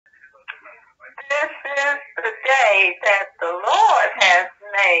day that the Lord has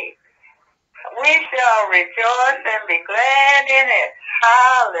made. We shall rejoice and be glad in it.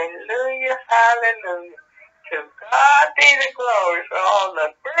 Hallelujah, hallelujah. To God be the glory for all the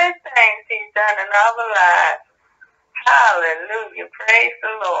good things he's done in our lives. Hallelujah, praise the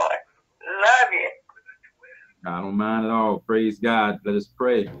Lord. Love you. I don't mind at all. Praise God. Let us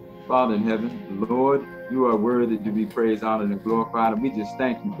pray. Father in heaven, Lord, you are worthy to be praised, honored, and glorified. And we just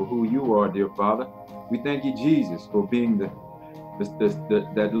thank you for who you are, dear Father. We thank you, Jesus, for being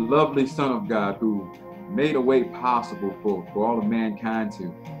that lovely Son of God who made a way possible for all of mankind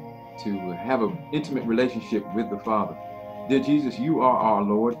to have an intimate relationship with the Father. Dear Jesus, you are our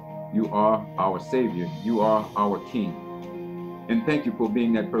Lord. You are our Savior. You are our King. And thank you for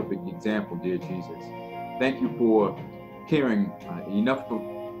being that perfect example, dear Jesus. Thank you for caring enough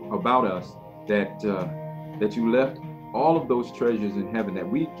about us that you left all of those treasures in heaven that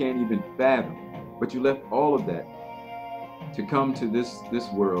we can't even fathom, but you left all of that to come to this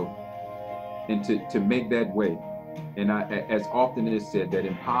world and to make that way. And as often is said, that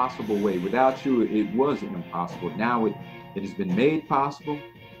impossible way. Without you, it wasn't impossible. Now it has been made possible,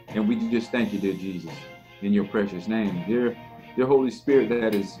 and we just thank you, dear Jesus, in your precious name. Dear Holy Spirit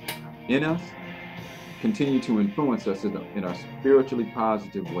that is in us, continue to influence us in a spiritually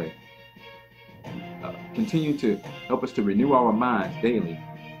positive way. Continue to help us to renew our minds daily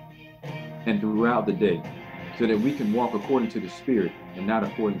and throughout the day so that we can walk according to the Spirit and not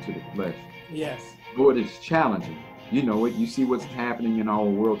according to the flesh. Yes. Lord, it's challenging. You know it. You see what's happening in our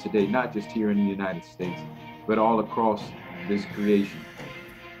world today, not just here in the United States, but all across this creation.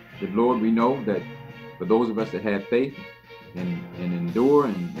 But Lord, we know that for those of us that have faith and endure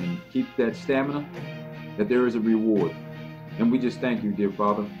and keep that stamina, that there is a reward. And we just thank you, dear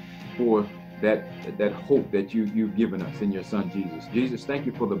Father, for that hope that you've given us in your Son, Jesus. Jesus, thank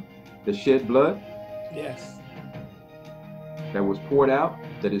you for the shed blood. Yes. That was poured out,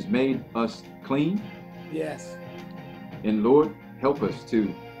 that has made us clean. Yes. And Lord, help us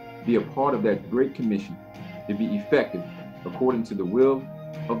to be a part of that great commission, to be effective according to the will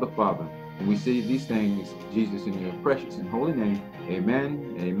of the Father. And we say these things, Jesus, in your precious and holy name.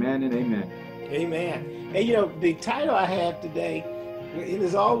 Amen, amen, and amen. Amen. And you know, the title I have today, it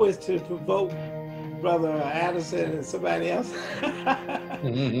is always to provoke Brother Addison and somebody else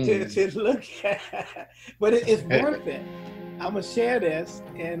to look at, but it's worth it. I'm gonna share this,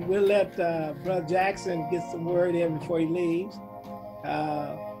 and we'll let Brother Jackson get some word in before he leaves.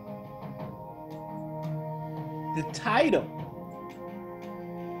 The title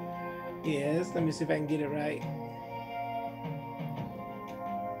is, let me see if I can get it right.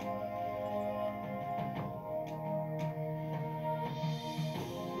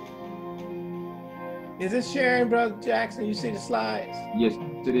 Is it sharing, Brother Jackson? You see the slides? Yes,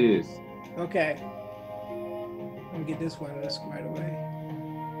 it is. Okay. Let me get this one right away.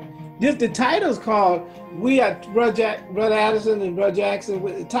 The title is called, Brother Addison and Brother Jackson,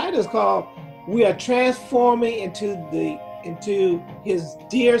 the title is called, We Are Transforming into His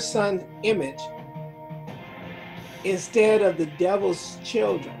Dear Son's Image Instead of the Devil's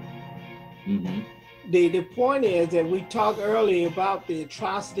Children. Mm-hmm. The point is that we talked earlier about the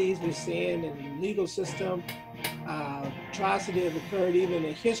atrocities we're seeing in the legal system, atrocities that occurred even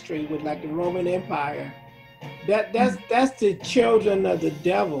in history with like the Roman Empire. That's the children of the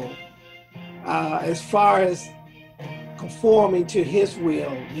devil as far as conforming to his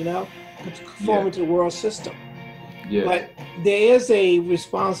will, you know, conforming to the world system. Yeah. But there is a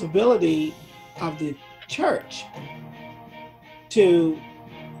responsibility of the church to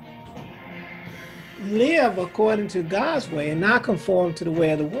live according to God's way and not conform to the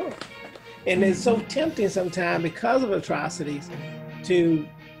way of the world. And it's so tempting sometimes because of atrocities to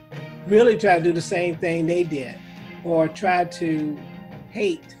really try to do the same thing they did, or try to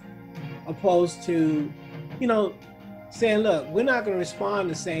hate, opposed to, you know, saying, look, we're not going to respond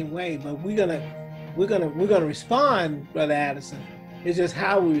the same way, but we're gonna respond, Brother Addison. It's just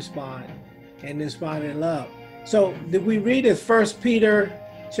how we respond, and respond in love. So did we read it 1 Peter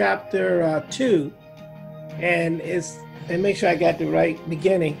chapter 2, and make sure I got the right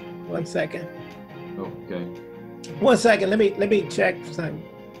beginning. 1 second. Okay. 1 second. Let me check something.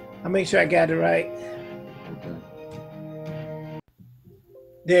 I'll make sure I got it right. Okay.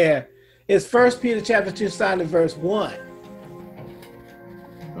 There. It's 1 Peter chapter 2, starting at verse 1.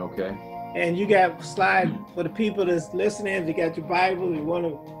 Okay. And you got a slide for the people that's listening. You got your Bible. You want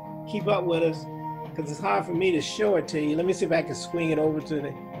to keep up with us, because it's hard for me to show it to you. Let me see if I can swing it over to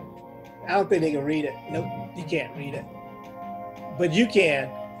the. I don't think they can read it. Nope, you can't read it. But you can,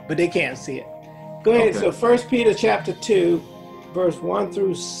 but they can't see it. Go ahead. Okay. So 1 Peter chapter 2, verse 1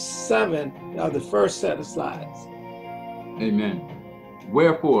 through 7 of the first set of slides. Amen.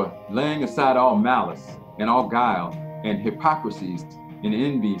 Wherefore, laying aside all malice and all guile and hypocrisies and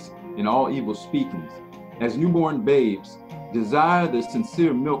envies and all evil speakings, as newborn babes, desire the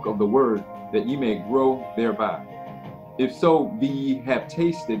sincere milk of the word, that ye may grow thereby. If so be ye have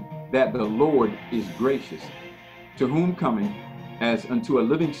tasted that the Lord is gracious, to whom coming as unto a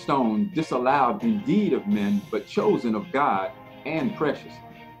living stone, disallowed indeed of men, but chosen of God and precious.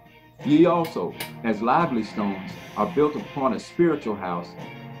 Ye also, as lively stones, are built upon a spiritual house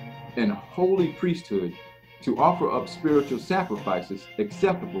and holy priesthood, to offer up spiritual sacrifices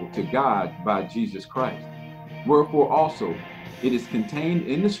acceptable to God by Jesus Christ. Wherefore also it is contained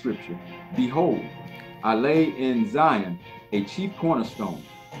in the scripture, Behold, I lay in Zion a chief cornerstone,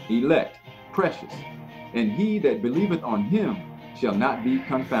 elect, precious, and he that believeth on him shall not be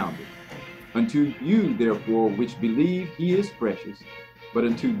confounded. Unto you therefore which believe he is precious, but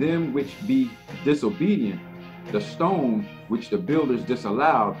unto them which be disobedient, the stone which the builders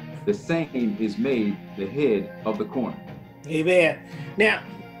disallowed, the same is made the head of the corner. Amen. Now,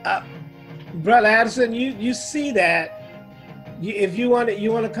 Brother Addison, you see that. If you want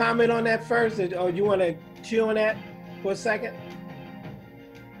to comment on that first, or you want to chew on that for a second?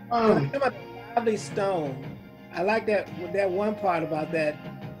 Talking about the lively stone, I like that one part about that,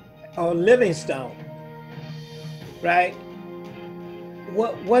 or living stone, right?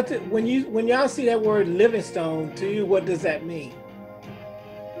 When y'all see that word living stone, to you, what does that mean?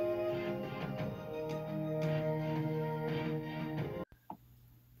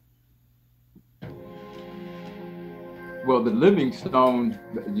 Well, the living stone,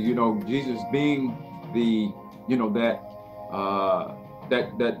 you know, Jesus being the, you know, that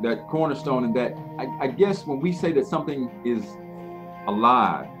cornerstone, and that I guess when we say that something is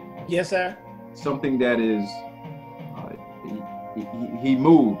alive, yes, sir, something that is, he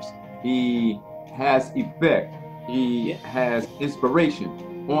moves, he has effect, he has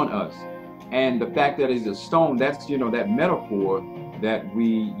inspiration on us, and the fact that he's a stone, that's, you know, that metaphor that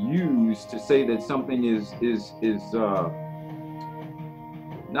we use to say that something is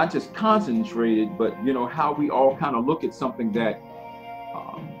not just concentrated, but, you know, how we all kind of look at something that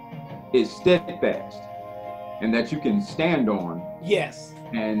is steadfast and that you can stand on. Yes.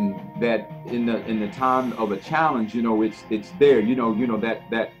 And that in the time of a challenge, you know, it's there, you know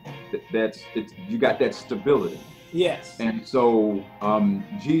that's you got that stability. Yes. And so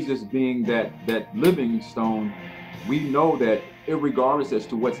Jesus being that living stone, we know that irregardless as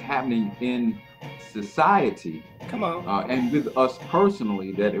to what's happening in society, come on, and with us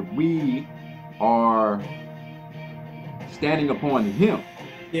personally, that if we are standing upon him,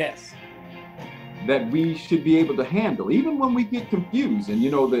 yes, that we should be able to handle, even when we get confused. And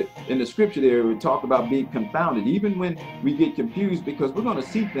you know that in the scripture there, we talk about being confounded, even when we get confused, because we're going to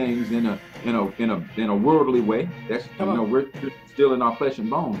see things in a worldly way. That's, you know, we're still in our flesh and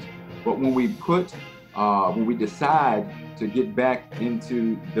bones. But when we decide to get back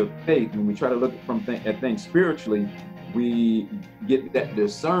into the faith, when we try to look at things spiritually, we get that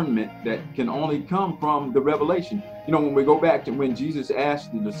discernment that can only come from the revelation. You know, when we go back to when Jesus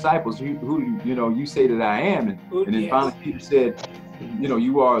asked the disciples, who you know, you say that I am, and then finally Peter said, you know,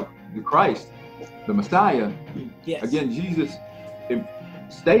 you are the Christ, the Messiah. Yes. Again, Jesus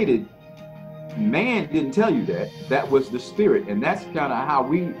stated, man didn't tell you that. That was the Spirit. And that's kind of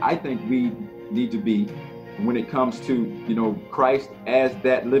how I think we need to be when it comes to, you know, Christ as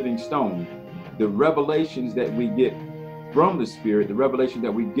that living stone. The revelations that we get from the Spirit, the revelation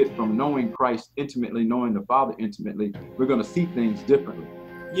that we get from knowing Christ intimately, knowing the Father intimately, we're going to see things differently.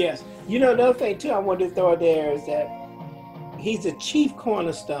 Yes. You know, another thing too I wanted to throw there is that he's the chief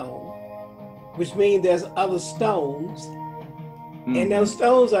cornerstone, which means there's other stones, and those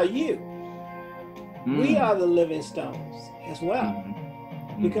stones are you. We are the living stones as well.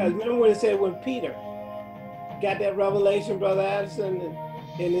 Because remember what it said when Peter got that revelation, Brother Addison,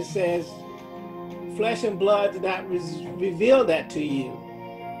 and it says, flesh and blood did not reveal that to you,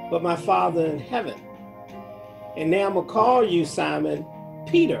 but my Father in heaven. And now I'm going to call you, Simon,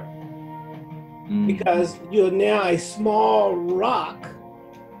 Peter, because you're now a small rock.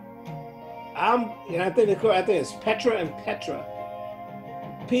 I think it's Petra and Petra.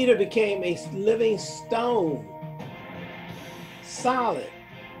 Peter became a living stone, solid,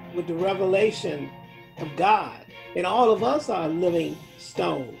 with the revelation of God. And all of us are living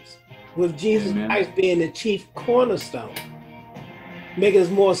stones, with Jesus Christ being the chief cornerstone, making us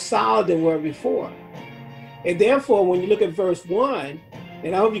more solid than we were before. And therefore, when you look at verse 1,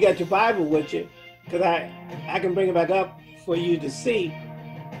 and I hope you got your Bible with you, because I can bring it back up for you to see.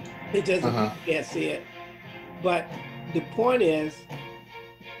 It just can't see it. But the point is,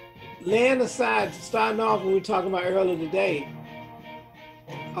 laying aside, starting off when we were talking about earlier today,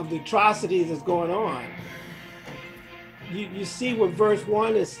 of the atrocities that's going on, you see what verse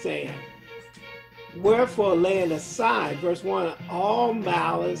 1 is saying. Wherefore laying aside, verse 1, all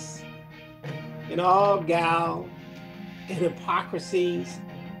malice and all guile and hypocrisies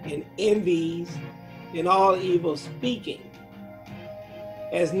and envies and all evil speaking,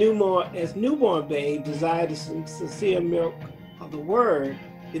 as newborn babe desire the sincere milk of the word,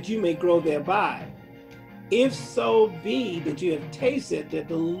 that you may grow thereby. If so be that you have tasted that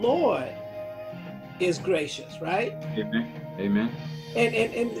the Lord is gracious, right? Amen. Amen.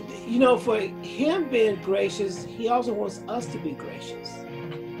 And you know, for him being gracious, he also wants us to be gracious.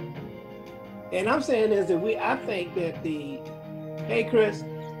 And I'm saying is that I think that hey Chris,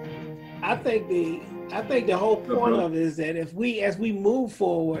 I think the whole point of it is that as we move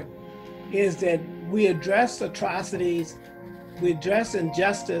forward, is that we address atrocities, we address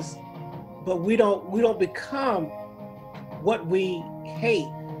injustice, but we don't become what we hate.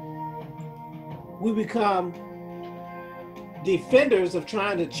 We become defenders of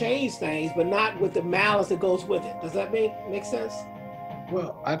trying to change things, but not with the malice that goes with it. Does that make sense?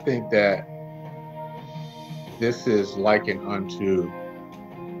 Well, I think that this is likened unto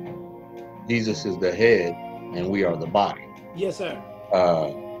Jesus is the head and we are the body. Yes, sir.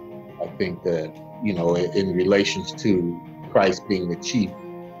 I think that, you know, in relations to Christ being the chief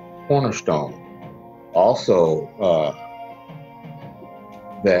cornerstone, also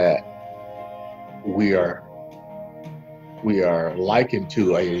that we are likened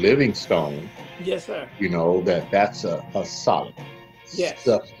to a living stone. Yes, sir. You know, that's a solid yes.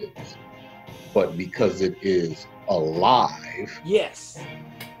 substance, but because it is alive, yes,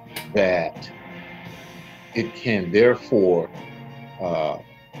 that it can therefore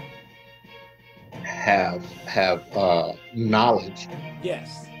have knowledge,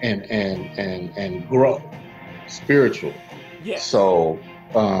 yes, and grow spiritual. Yes. So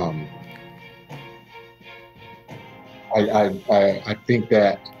I think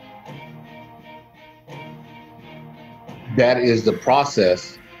that is the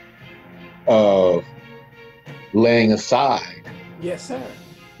process of laying aside, yes, sir,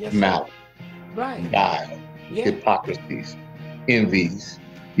 yes, malice, right, guile, yeah, hypocrisies, envies,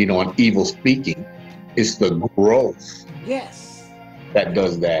 you know, and evil speaking. It's the growth, yes, that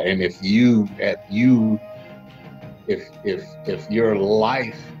does that. And if your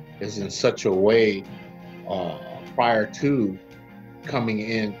life is in such a way prior to coming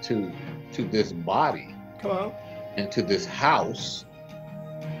into this body, come on, into this house,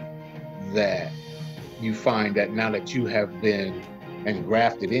 that you find that now that you have been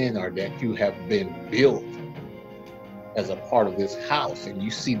engrafted in, or that you have been built as a part of this house, and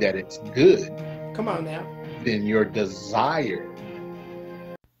you see that it's good, come on now, then your desire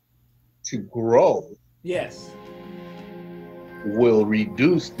to grow, yes, will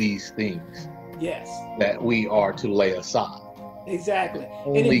reduce these things, yes, that we are to lay aside. Exactly.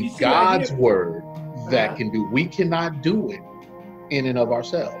 Only God's word that can do. We cannot do it in and of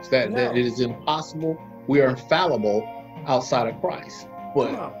ourselves. That it is impossible. We are infallible outside of Christ.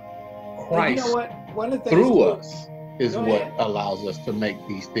 But Christ, you know what? One of the through us, is Go what ahead. allows us to make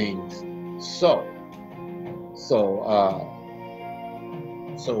these things so. So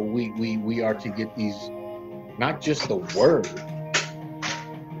we are to get these, not just the word,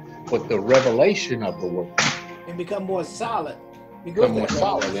 but the revelation of the word, and become more solid. Become more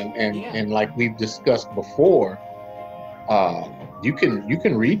solid, and like we've discussed before, you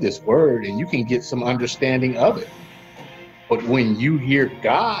can read this word and you can get some understanding of it. But when you hear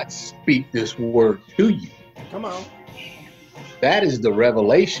God speak this word to you, come on, that is the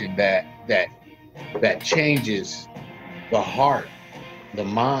revelation that changes the heart, the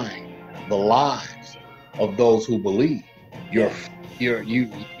mind, the lives of those who believe. You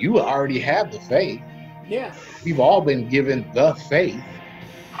already have the faith. Yeah. We've all been given the faith,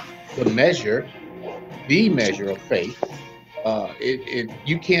 the measure of faith.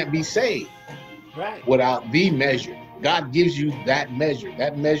 You can't be saved without the measure. God gives you that measure.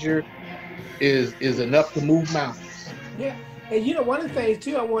 That measure is enough to move mountains. Yeah. And you know, one of the things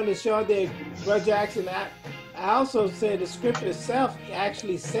too I wanted to show that, Brother Jackson, I also said the scripture itself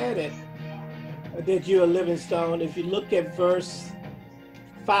actually said it, that you're a living stone. If you look at verse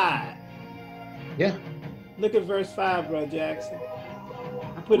 5. Yeah. Look at verse 5, Brother Jackson.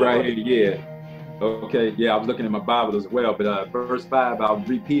 I put right here, yeah. Okay, yeah, I was looking at my Bible as well, but verse 5, I'll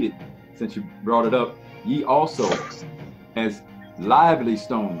repeat it since you brought it up. Ye also, as lively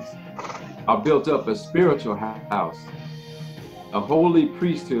stones, are built up a spiritual house, a holy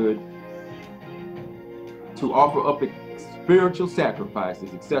priesthood, to offer up spiritual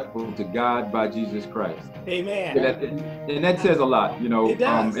sacrifices acceptable to God by Jesus Christ. Amen. And that says a lot, you know. It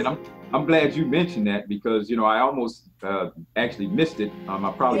does. And I'm glad you mentioned that, because, you know, I almost actually missed it.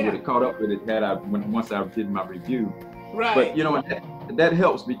 I probably would have caught up with it had once I did my review. Right. But, you know, that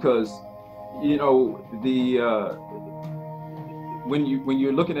helps because, you know, when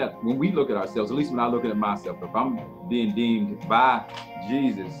we look at ourselves, at least when I look at myself, if I'm being deemed by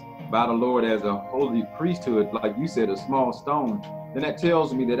Jesus, by the Lord, as a holy priesthood, like you said, a small stone, then that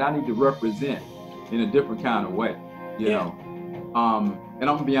tells me that I need to represent in a different kind of way, you know. And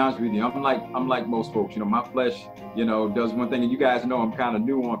I'm gonna be honest with you, I'm like most folks, you know, my flesh, you know, does one thing, and you guys know I'm kind of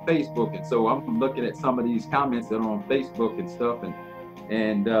new on Facebook, and so I'm looking at some of these comments that are on Facebook and stuff,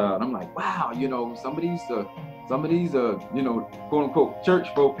 and I'm like, wow, you know, some of these you know, quote unquote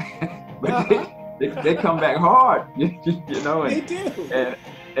church folk, but they come back hard, you know, and they do.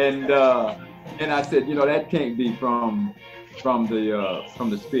 And I said, you know, that can't be from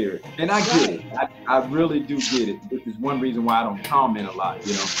the Spirit. And I get it. I really do get it, which is one reason why I don't comment a lot,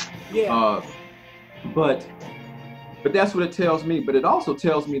 you know. Yeah. But that's what it tells me. But it also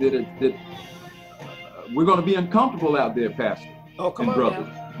tells me that we're going to be uncomfortable out there, Pastor and brothers,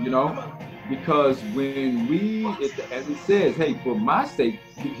 you know, because when as it says, hey, for my sake,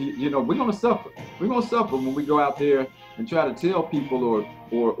 you know, we're going to suffer. We're going to suffer when we go out there and try to tell people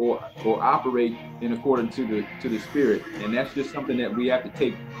or operate in accordance to the Spirit. And that's just something that we have to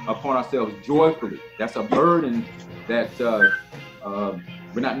take upon ourselves joyfully. That's a burden that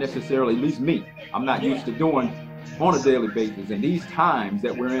we're not necessarily, at least me, I'm not used to doing on a daily basis. And these times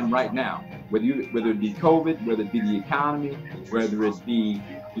that we're in right now, whether it be COVID, whether it be the economy, whether it be,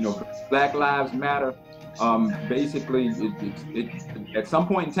 you know, Black Lives Matter, basically, it at some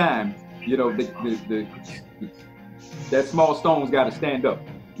point in time, you know, that small stone's got to stand up.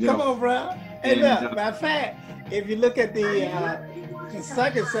 Come on, bro. Hey, look, matter of fact, if you look at the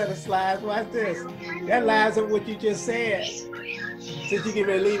second set of slides, watch this. That lines up what you just said. Since you get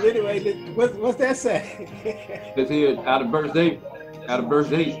ready to leave anyway, what's that say? It's here out of verse 8,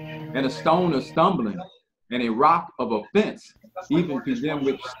 and a stone of stumbling and a rock of offense, even to them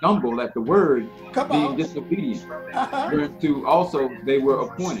which stumble at the word, being disobedient. To also they were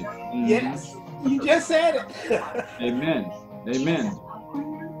appointed. Yes, you just said it. Amen. Amen.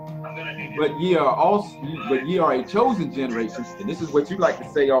 But ye are a chosen generation, and this is what you like to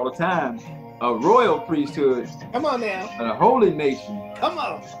say all the time, a royal priesthood. Come on now. A holy nation. Come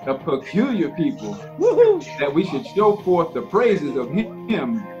on. A peculiar people. Woo-hoo. That we should show forth the praises of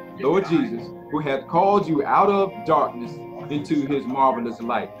him, Lord Jesus, who hath called you out of darkness into his marvelous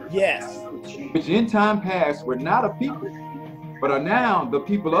light. Yes. Which in time past were not a people, but are now the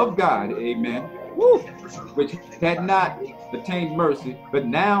people of God. Amen. Woo. Which had not obtained mercy, but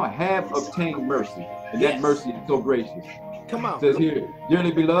now have obtained mercy. And that mercy is so gracious. Come on. It says here,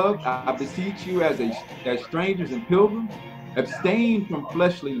 dearly beloved, I beseech you as strangers and pilgrims, abstain from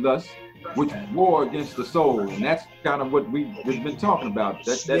fleshly lusts, which war against the soul. And that's kind of what we've been talking about.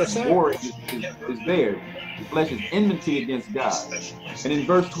 That war is there. The flesh is enmity against God. And in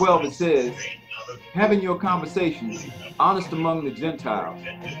verse 12 it says, having your conversations honest among the Gentiles,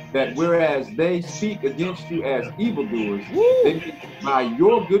 that whereas they speak against you as evildoers, they may by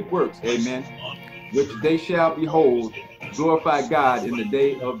your good works, amen, which they shall behold, glorify God in the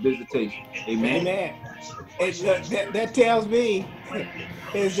day of visitation. Amen. Amen. That tells me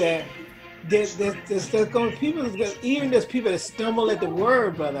is that there's going to people, even there's people that stumble at the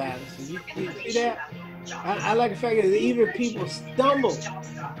word, Brother Anderson. You see that? I like the fact that even people stumble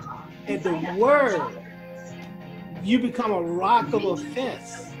at the word, you become a rock of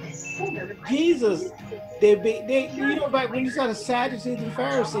offense. Jesus, you know, back when you saw the Sadducees and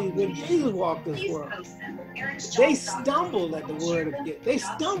Pharisees, when Jesus walked this world, they stumbled at the word of God. They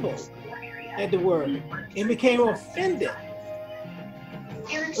stumbled at the word and became offended.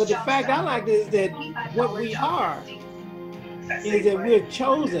 But the fact I like is that what we are is that we're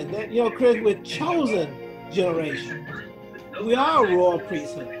chosen. That, you know, Chris, we're chosen generation. We are a royal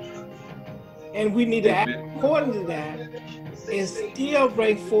priesthood. And we need to act according to that and still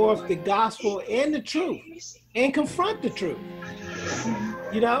bring forth the gospel and the truth and confront the truth.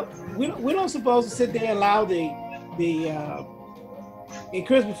 You know, we're not supposed to sit there and allow and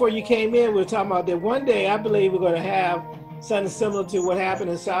Chris, before you came in, we were talking about that one day I believe we're going to have something similar to what happened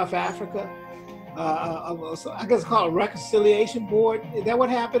in South Africa. I guess it's called a reconciliation board. Is that what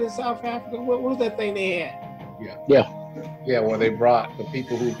happened in South Africa? What was that thing they had? Yeah. Well, they brought the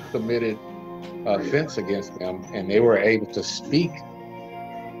people who committed offense against them, and they were able to speak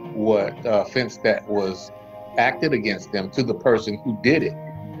what offense that was acted against them to the person who did it.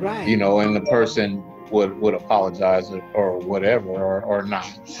 Right. You know, and the person would apologize or whatever or not.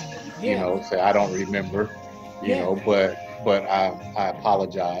 You know, say I don't remember. You know, but I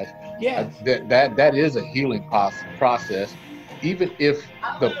apologize. Yeah. That is a healing process, even if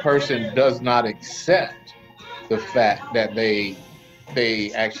the person does not accept the fact that they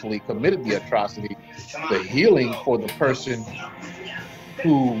actually committed the atrocity. The healing for the person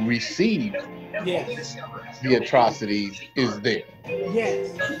who received the atrocities is there.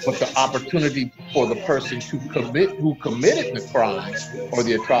 Yes. But the opportunity for the person who committed the crime or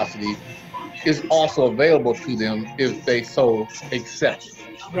the atrocity is also available to them if they so accept it.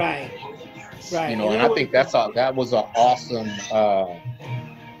 Right. Right. You know, and I think that was an awesome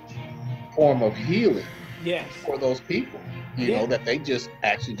form of healing for those people. You know, that they just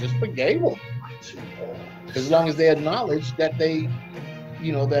forgave them. As long as they acknowledged that they,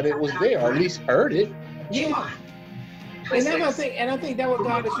 you know, that it was there, or at least heard it. Yeah. And then I think that what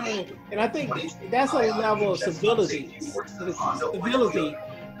God is trying to, and I think that's a level of civility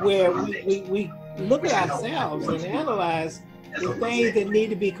where we look at ourselves and analyze the things that need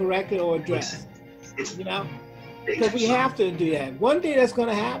to be corrected or addressed. You know, because we have to do that. One day that's going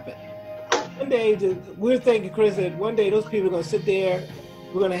to happen. One day, we're thinking, Chris, that one day those people are going to sit there.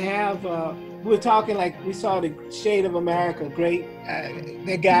 We're going to have. We're talking like we saw the Shade of America, great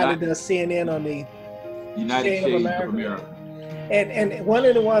that guy that does CNN on the United Shades of America. And one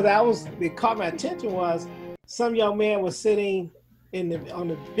of the ones that caught my attention was some young man was sitting on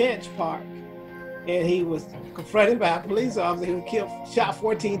the bench park, and he was confronted by a police officer who shot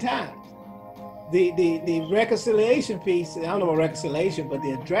 14 times. The reconciliation piece, I don't know what reconciliation, but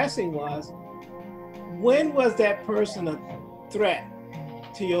the addressing was, when was that person a threat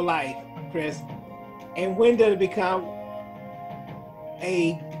to your life, Chris? And when did it become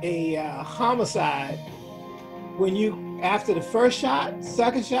a homicide? When you, after the first shot,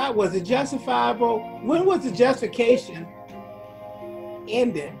 second shot, was it justifiable? When was the justification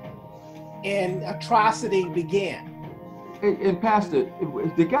ended and atrocity began? And Pastor,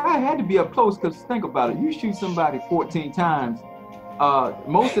 the guy had to be up close, because think about it. You shoot somebody 14 times,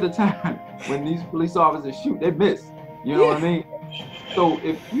 most of the time when these police officers shoot, they miss. You know what I mean? So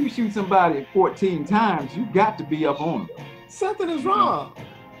if you shoot somebody 14 times, you got to be up on them. Something is wrong.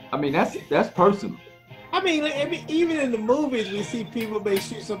 I mean, that's personal. I mean, even in the movies, we see people may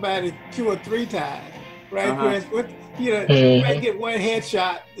shoot somebody 2 or 3 times, right, Chris? You know, you might get one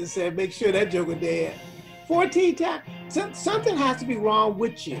headshot and say, make sure that joker dead. 14 times. Something has to be wrong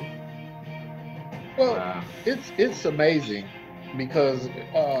with you. Well, it's amazing, because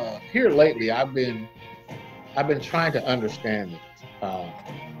here lately I've been trying to understand it,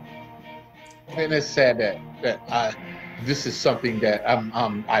 and it's sad that this is something that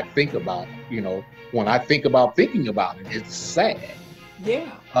I think about. You know, when I think about thinking about it, it's sad. Yeah.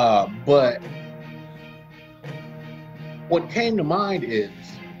 But what came to mind is,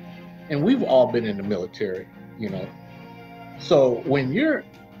 and we've all been in the military, you know. So when you're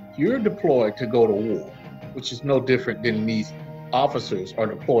deployed to go to war, which is no different than these officers are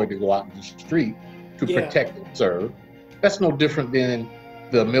deployed to go out in the street to protect and serve, that's no different than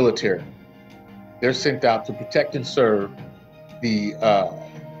the military. They're sent out to protect and serve the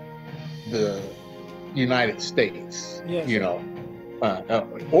United States, you know,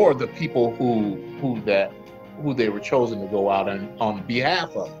 or the people who they were chosen to go out on behalf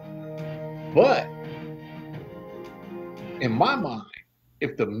of. But in my mind,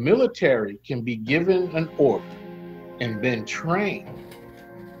 if the military can be given an order and then trained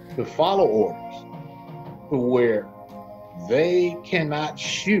to follow orders to where they cannot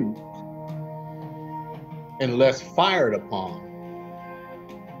shoot unless fired upon,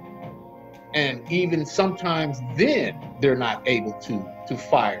 and even sometimes then they're not able to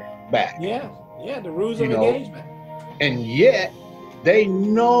fire back. Yeah, the rules of engagement. And yet they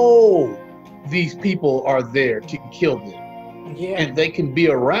know these people are there to kill them. Yeah. And they can be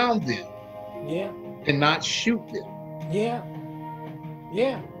around them. Yeah. And not shoot them. Yeah.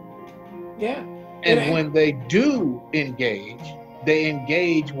 Yeah. Yeah. And when they do engage, they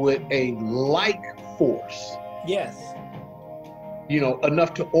engage with a like force. Yes. You know,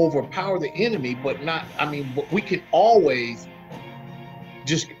 enough to overpower the enemy, but not, but we can always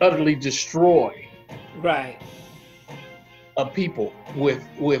just utterly destroy a people with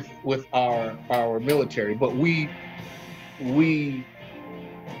our military. But we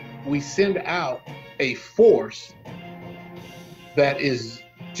send out a force that is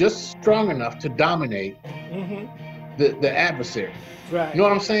just strong enough to dominate the adversary. Right. You know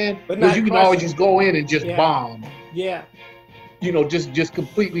what I'm saying? But you can always just go in and just bomb. Yeah. You know, just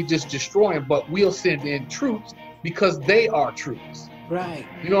completely just destroy them. But we'll send in troops because they are troops. Right.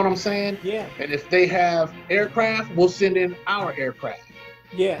 You know what I'm saying? Yeah. And if they have aircraft, we'll send in our aircraft.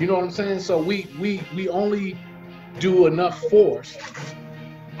 Yeah. You know what I'm saying? So we only do enough force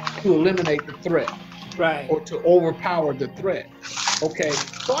to eliminate the threat. Right. Or to overpower the threat. Okay,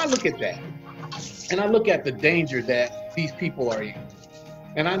 so I look at that. And I look at the danger that these people are in.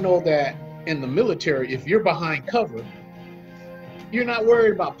 And I know that in the military, if you're behind cover, you're not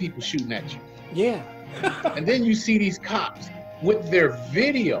worried about people shooting at you. Yeah. And then you see these cops with their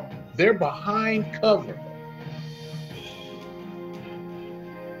video, they're behind cover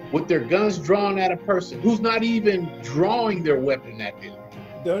with their guns drawn at a person who's not even drawing their weapon at them.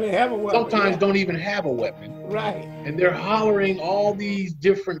 Don't even have a weapon. Sometimes don't even have a weapon. Right. And they're hollering all these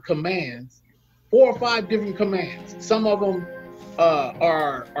different commands, 4 or 5 different commands. Some of them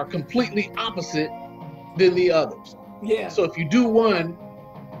are completely opposite than the others. Yeah. So if you do one,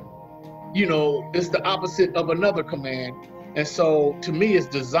 you know, it's the opposite of another command. And so to me, it's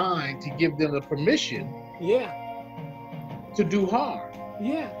designed to give them the permission to do harm.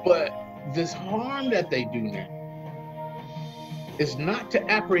 Yeah. But this harm that they do now is not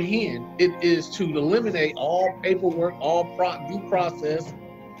to apprehend, it is to eliminate all paperwork, all due process.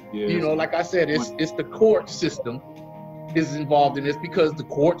 Yes. You know, like I said, it's the court system is involved in this because the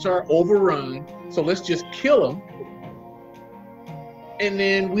courts are overrun. So let's just kill them. And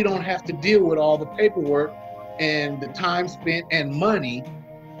then we don't have to deal with all the paperwork and the time spent and money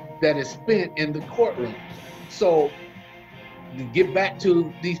that is spent in the courtroom. So to get back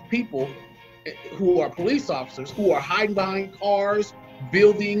to these people who are police officers, who are hiding behind cars,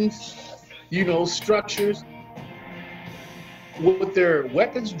 buildings, you know, structures, with their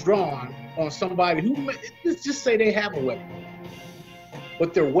weapons drawn on somebody who, let's just say they have a weapon,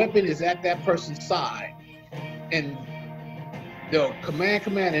 but their weapon is at that person's side, and they'll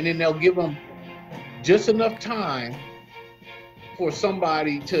command, and then they'll give them just enough time for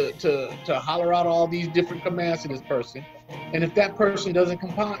somebody to holler out all these different commands to this person. And if that person doesn't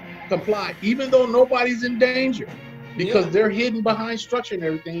comply, even though nobody's in danger, because they're hidden behind structure and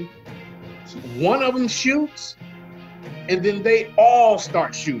everything, one of them shoots, and then they all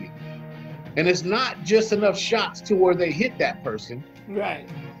start shooting. And it's not just enough shots to where they hit that person. Right.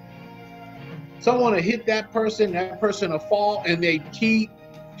 Someone will hit that person will fall, and they keep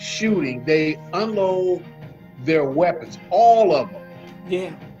shooting. They unload their weapons, all of them.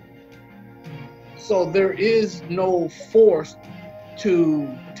 Yeah. So there is no force to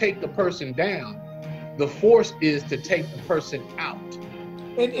take the person down. The force is to take the person out.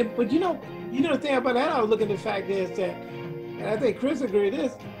 But you know the thing about that, I was looking at the fact is that, and I think Chris agreed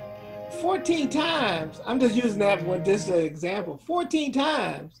this, 14 times, I'm just using that one just as an example, 14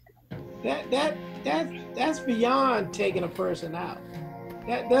 times, that's beyond taking a person out.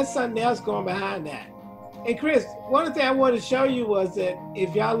 That's something else going behind that. And Chris, one of the things I wanted to show you was that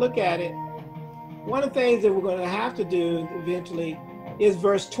if y'all look at it, one of the things that we're going to have to do eventually is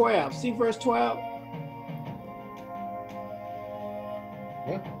verse 12. See verse 12?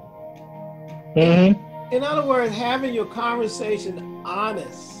 Yeah. Mm-hmm. In other words, having your conversation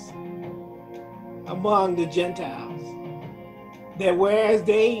honest among the Gentiles, that whereas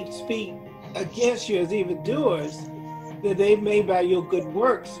they speak against you as evildoers, that they may by your good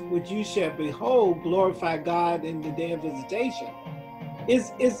works, which you shall behold, glorify God in the day of visitation.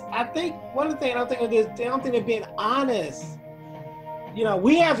 Is I think one of the things I'm thinking is I don't think they're being honest. You know,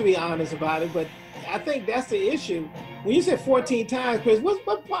 we have to be honest about it, but I think that's the issue. When you said 14 times, Chris,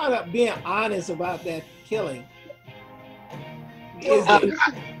 what part of being honest about that killing? Is it?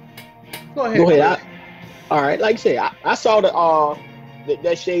 Go ahead. All right, like I said, I saw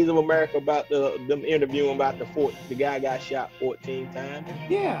that Shades of America about them interviewing about the guy got shot 14 times.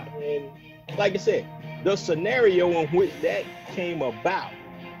 Yeah. And like I said, the scenario in which that came about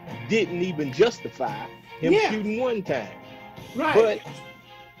didn't even justify him shooting one time. Right. But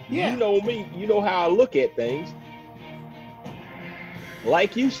you know me, you know how I look at things.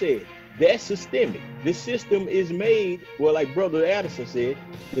 Like you said, that's systemic. The system is made, well, like Brother Addison said,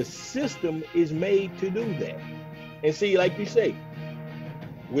 the system is made to do that. And see, like you say,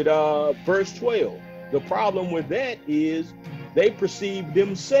 with verse 12, the problem with that is they perceive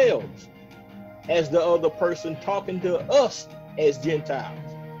themselves as the other person talking to us as Gentiles.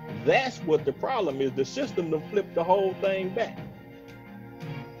 That's what the problem is. The system to flip the whole thing back.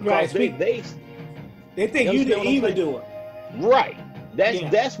 Right. They think you the evildoer. Right.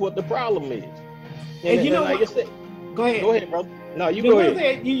 That's what the problem is. And you know like what? I said, go ahead. Go ahead, brother. No, you go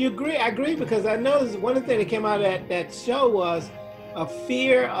ahead. You agree? I agree, because I noticed one of the things that came out of that show was a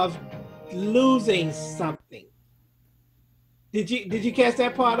fear of losing something. Did you catch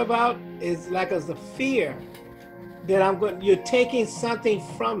that part about? It's like as a fear that you're taking something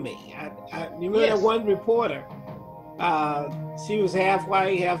from me. You remember that one reporter, she was half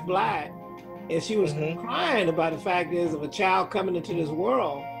white, half black, and she was crying about the fact of a child coming into this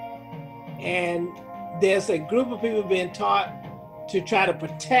world, and there's a group of people being taught to try to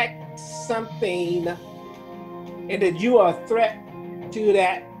protect something, and that you are a threat to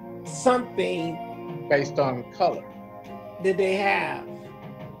that something based on color that they have.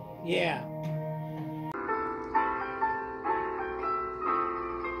 Yeah.